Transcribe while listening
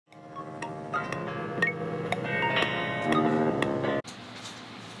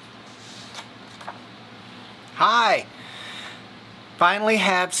Hi! Finally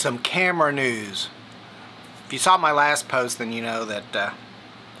have some camera news. If you saw my last post, then you know that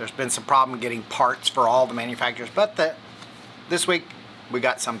there's been some problem getting parts for all the manufacturers, but this week we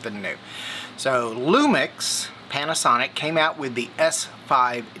got something new. So LUMIX, Panasonic, came out with the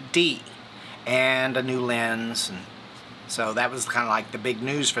S5D and a new lens, and so that was kind of like the big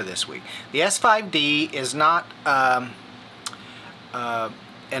news for this week. The S5D is not an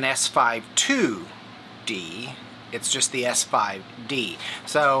S5 II-D, it's just the S5D.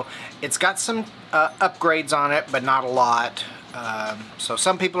 So it's got some upgrades on it, but not a lot. So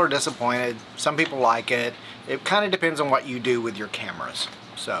some people are disappointed, some people like it. It kind of depends on what you do with your cameras.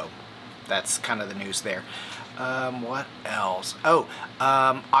 So that's kind of the news there. What else? Oh,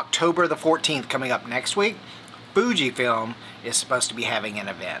 October the 14th, coming up next week, Fujifilm is supposed to be having an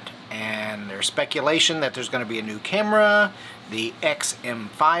event, and there's speculation that there's going to be a new camera, the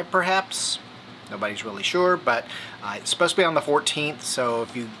XM5 perhaps. Nobody's really sure, but it's supposed to be on the 14th, so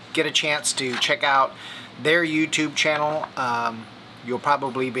if you get a chance to check out their YouTube channel, you'll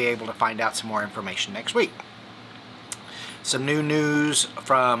probably be able to find out some more information next week. Some new news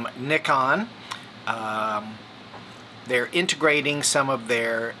from Nikon. They're integrating some of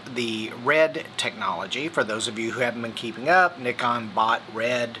the RED technology. For those of you who haven't been keeping up, Nikon bought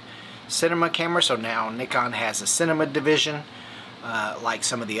RED cinema camera, so now Nikon has a cinema division like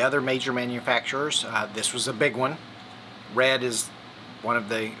some of the other major manufacturers. This was a big one. RED is one of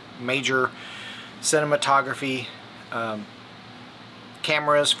the major cinematography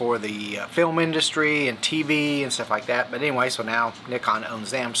cameras for the film industry and TV and stuff like that. But anyway, so now Nikon owns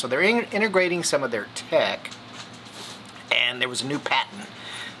them. So they're integrating some of their tech. And there was a new patent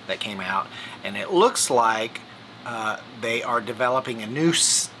that came out, and it looks like they are developing a new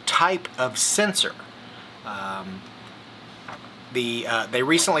type of sensor. They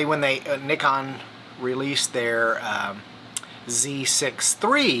recently, when Nikon released their Z6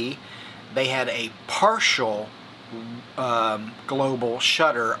 III, they had a partial global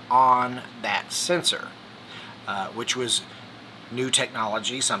shutter on that sensor, which was new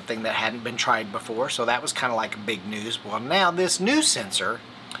technology, something that hadn't been tried before, so that was kind of like big news. Well, now this new sensor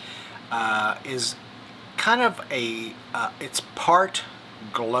is kind of it's part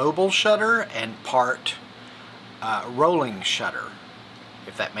global shutter and part rolling shutter,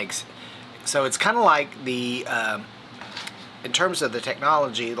 if that makes so. It's kind of like the in terms of the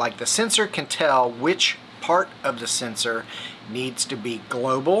technology, like the sensor can tell which part of the sensor needs to be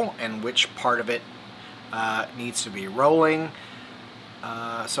global and which part of it needs to be rolling.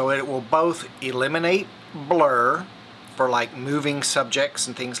 So it will both eliminate blur for like moving subjects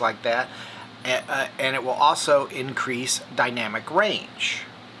and things like that, and it will also increase dynamic range.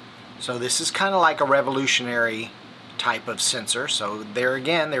 So this is kind of like a revolutionary type of sensor. So there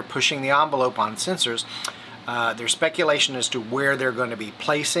again, they're pushing the envelope on sensors. There's speculation as to where they're going to be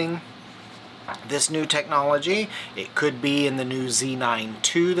placing this new technology. It could be in the new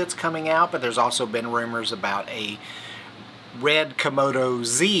Z9 II that's coming out, but there's also been rumors about a RED Komodo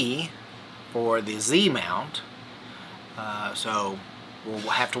Z for the Z mount. So we'll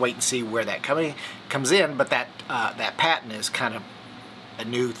have to wait and see where that comes in, but that patent is kind of a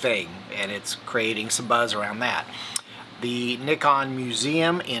new thing, and it's creating some buzz around that. The Nikon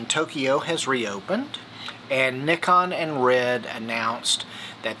Museum in Tokyo has reopened, and Nikon and RED announced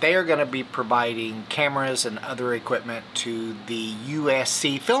that they are going to be providing cameras and other equipment to the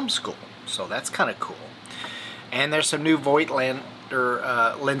USC Film School, so that's kind of cool. And there's some new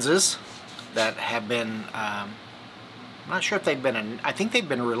Voigtlander lenses that have been, I'm not sure if they've been, I think they've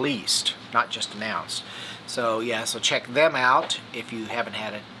been released, not just announced. So yeah, so check them out if you haven't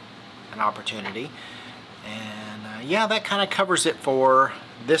had an opportunity. And yeah, that kind of covers it for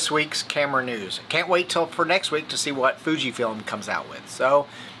this week's camera news. Can't wait for next week to see what Fujifilm comes out with. So,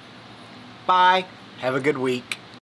 bye, have a good week.